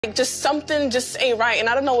Like, just something just ain't right, and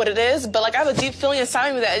I don't know what it is, but like I have a deep feeling inside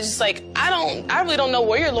of me that it's just like I really don't know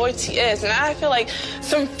where your loyalty is, and I feel like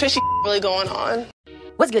some fishy really going on.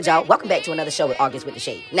 What's good, y'all? Welcome back to another show with August with the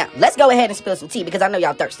Shade. Now, let's go ahead and spill some tea because I know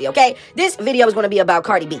y'all thirsty, okay? This video is going to be about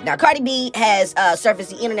Cardi B. Now, Cardi B has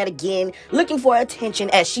surfaced the internet again, looking for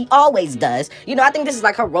attention as she always does. You know, I think this is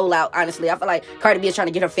like her rollout, honestly. I feel like Cardi B is trying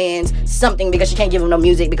to get her fans something because she can't give them no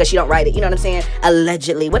music because she don't write it. You know what I'm saying?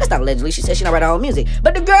 Allegedly. Well, that's not allegedly. She said she don't write her own music.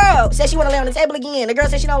 But the girl said she want to lay on the table again. The girl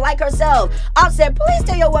said she don't like herself. Offset, please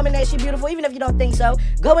tell your woman that she's beautiful, even if you don't think so.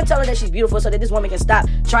 Go and tell her that she's beautiful so that this woman can stop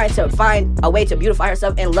trying to find a way to beautify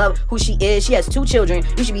herself and love who she is. She has 2 children.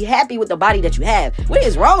 You should be happy with the body that you have. What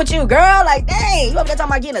is wrong with you, girl? Like, dang, you over there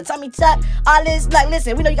talking about getting a tummy tuck, all this. Like,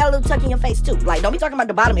 listen, we know you got a little tuck in your face too. Like, don't be talking about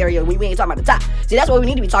the bottom area when we ain't talking about the top. See, that's what we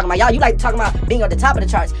need to be talking about. Y'all, you like talking about being on the top of the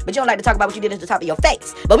charts, but you don't like to talk about what you did at the top of your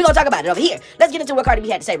face. But we gonna talk about it over here. Let's get into what Cardi B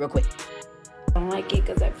had to say real quick. I don't like it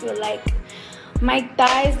because I feel like my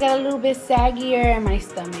thighs got a little bit saggier and my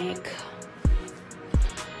stomach.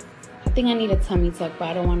 I think I need a tummy tuck, but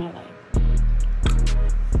I don't want to like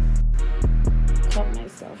cut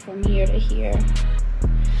myself from here to here.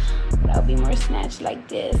 But I'll be more snatched like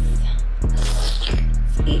this.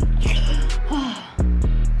 See?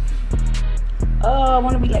 Oh, I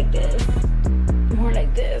want to be like this. More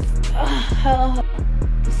like this.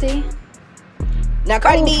 See? Now,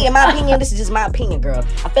 Cardi B, in my opinion, this is just my opinion, girl.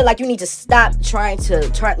 I feel like you need to stop trying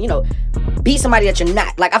to, you know, be somebody that you're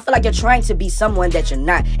not. Like, I feel like you're trying to be someone that you're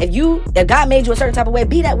not. If God made you a certain type of way,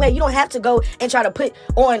 be that way. You don't have to go and try to put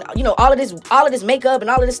on, you know, all of this makeup and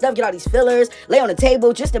all of this stuff, get all these fillers, lay on the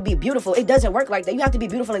table just to be beautiful. It doesn't work like that. You have to be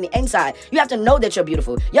beautiful in the inside. You have to know that you're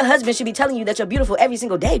beautiful. Your husband should be telling you that you're beautiful every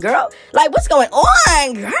single day, girl. Like, what's going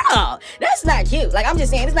on, girl? That's not cute. Like, I'm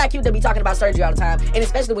just saying, it's not cute to be talking about surgery all the time, and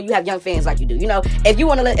especially when you have young fans like you do. You know, if you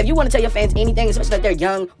want to tell your fans anything, especially if they're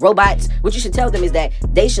young robots, what you should tell them is that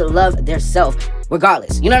they should love their self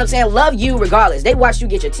regardless. You know what I'm saying? Love you regardless. They watch you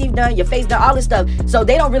get your teeth done, your face done, all this stuff, so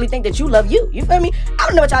they don't really think that you love you. You feel me? I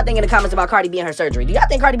don't know what y'all think in the comments about Cardi B and her surgery. Do y'all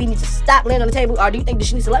think Cardi B needs to stop laying on the table, or do you think that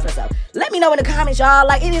she needs to love herself? Let me know in the comments, y'all.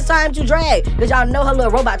 Like, it is time to drag, because y'all know her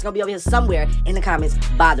little robot's gonna be over here somewhere in the comments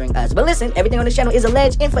bothering us. But listen, everything on this channel is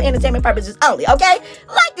alleged and for entertainment purposes only, okay?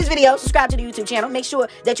 Like this video, subscribe to the YouTube channel, make sure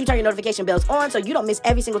that you turn your notification bells on so you don't miss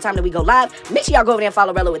every single time that we go live. Make sure y'all go over there and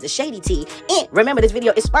follow Rella with the Shady Tea. And remember, this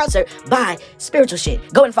video is sponsored by Spiritual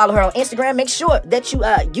Shit. Go and follow her on Instagram. Make sure that you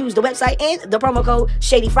use the website and the promo code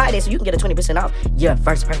Shady Friday so you can get a 20% off your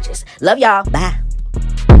first purchase. Love y'all. Bye.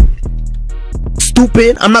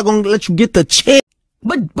 Stupid. I'm not gonna let you get the chance.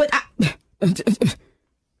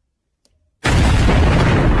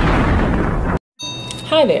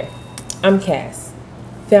 Hi there, I'm Cass,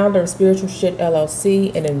 founder of Spiritual Shit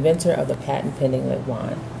LLC and inventor of the patent pending lit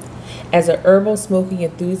wine. As an herbal smoking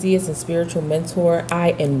enthusiast and spiritual mentor, I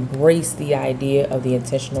embrace the idea of the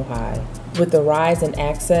intentional high. With the rise in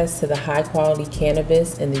access to the high quality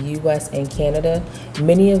cannabis in the US and Canada,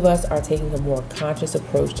 many of us are taking a more conscious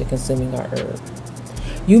approach to consuming our herb.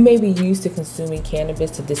 You may be used to consuming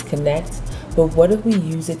cannabis to disconnect, but what if we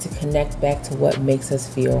use it to connect back to what makes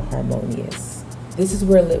us feel harmonious? This is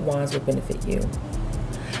where lit wines will benefit you.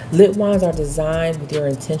 Lit wines are designed with your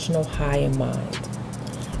intentional high in mind.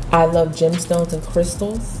 I love gemstones and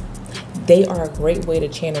crystals. They are a great way to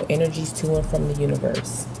channel energies to and from the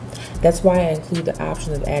universe. That's why I include the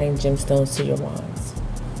option of adding gemstones to your wands.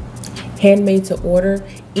 Handmade to order,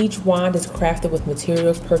 each wand is crafted with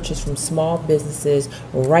materials purchased from small businesses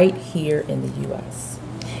right here in the US.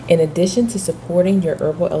 In addition to supporting your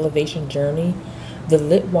herbal elevation journey, the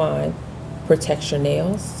lit wand protects your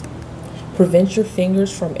nails, prevents your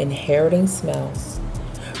fingers from inheriting smells,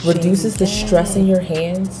 reduces the stress in your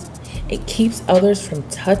hands, it keeps others from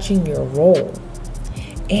touching your roll,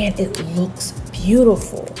 and it looks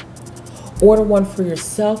beautiful. Order one for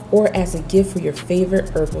yourself or as a gift for your favorite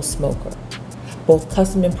herbal smoker. Both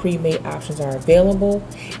custom and pre-made options are available,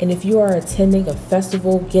 and if you are attending a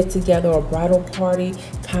festival, get-together, or bridal party,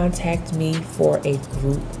 contact me for a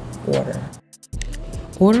group order.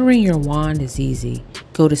 Ordering your wand is easy.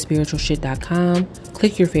 Go to spiritualshit.com,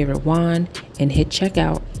 click your favorite wand, and hit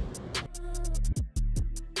checkout.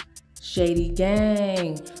 Shady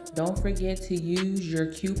Gang, don't forget to use your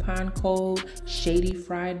coupon code Shady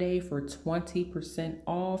Friday for 20%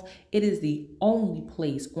 off. It is the only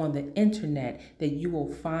place on the internet that you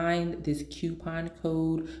will find this coupon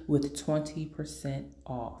code with 20%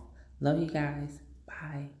 off. Love you guys.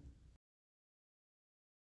 Bye.